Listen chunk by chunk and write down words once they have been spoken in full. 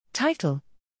Title: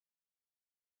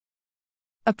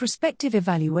 A prospective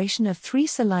evaluation of 3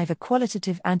 saliva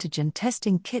qualitative antigen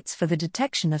testing kits for the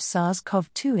detection of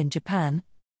SARS-CoV-2 in Japan.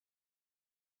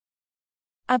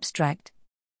 Abstract.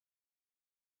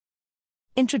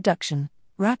 Introduction.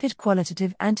 Rapid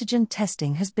qualitative antigen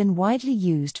testing has been widely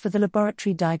used for the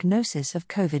laboratory diagnosis of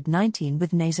COVID-19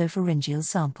 with nasopharyngeal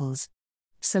samples.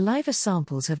 Saliva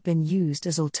samples have been used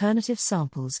as alternative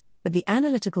samples, but the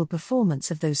analytical performance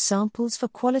of those samples for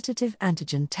qualitative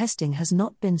antigen testing has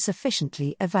not been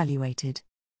sufficiently evaluated.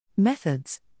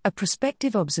 Methods. A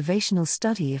prospective observational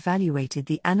study evaluated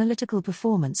the analytical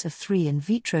performance of 3 in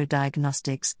vitro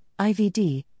diagnostics,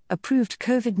 IVD, approved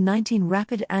COVID-19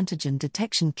 rapid antigen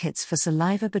detection kits for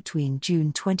saliva between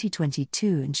June 2022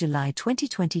 and July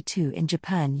 2022 in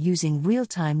Japan using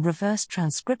real-time reverse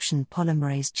transcription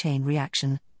polymerase chain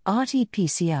reaction,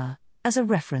 RT-PCR, as a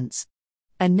reference.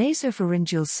 A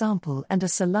nasopharyngeal sample and a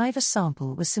saliva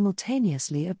sample were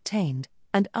simultaneously obtained,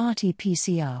 and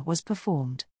RT-PCR was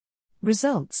performed.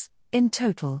 Results. In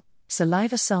total,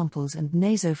 saliva samples and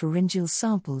nasopharyngeal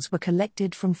samples were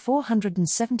collected from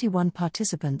 471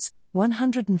 participants,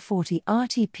 140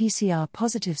 RT-PCR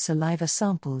positive saliva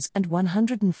samples and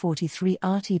 143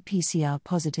 RT-PCR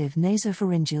positive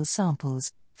nasopharyngeal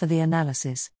samples, for the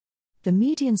analysis. The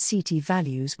median CT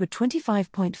values were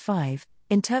 25.5,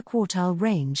 interquartile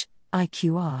range,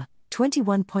 IQR,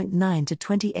 21.9 to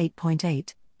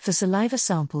 28.8, for saliva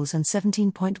samples and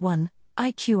 17.1,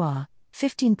 IQR,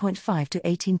 15.5 to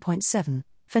 18.7,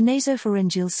 for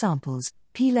nasopharyngeal samples,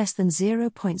 p less than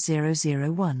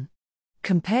 0.001.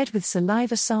 Compared with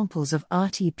saliva samples of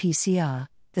RT-PCR,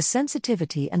 the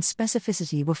sensitivity and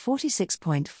specificity were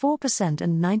 46.4%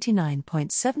 and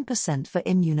 99.7% for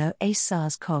immuno-ACE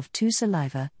SARS-CoV-2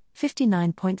 saliva,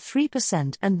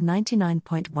 59.3% and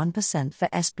 99.1% for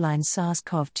S-blind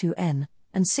SARS-CoV-2N,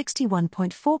 and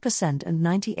 61.4% and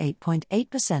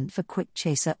 98.8% for quick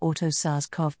chaser auto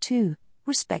SARS-CoV-2,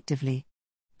 respectively.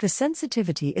 The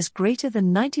sensitivity is greater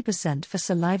than 90% for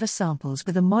saliva samples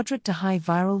with a moderate to high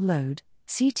viral load,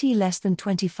 CT less than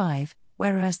 25,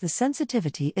 whereas the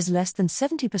sensitivity is less than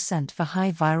 70% for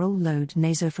high viral load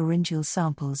nasopharyngeal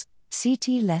samples,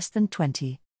 CT less than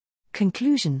 20.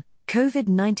 Conclusion.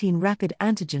 COVID-19 rapid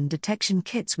antigen detection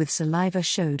kits with saliva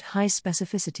showed high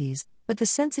specificities, but the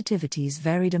sensitivities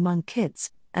varied among kits,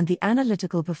 and the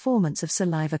analytical performance of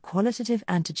saliva qualitative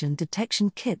antigen detection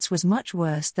kits was much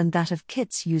worse than that of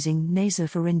kits using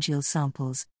nasopharyngeal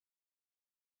samples.